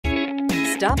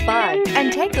Stop by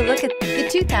and take a look at the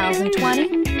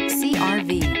 2020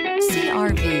 CR-V.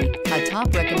 CR-V, a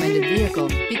top recommended vehicle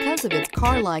because of its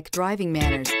car-like driving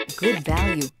manners, good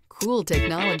value, cool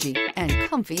technology, and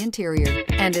comfy interior,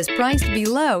 and is priced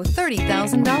below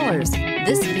 $30,000.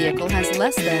 This vehicle has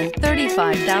less than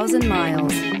 35,000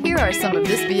 miles. Here are some of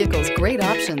this vehicle's great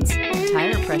options: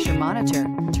 tire pressure monitor,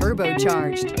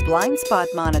 turbocharged, blind spot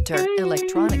monitor,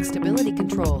 electronic stability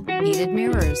control, heated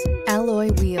mirrors, alloy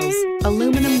wheels,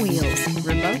 aluminum wheels,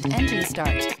 remote engine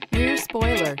start, rear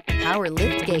spoiler, power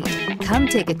lift gate. Come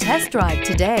take a test drive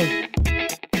today.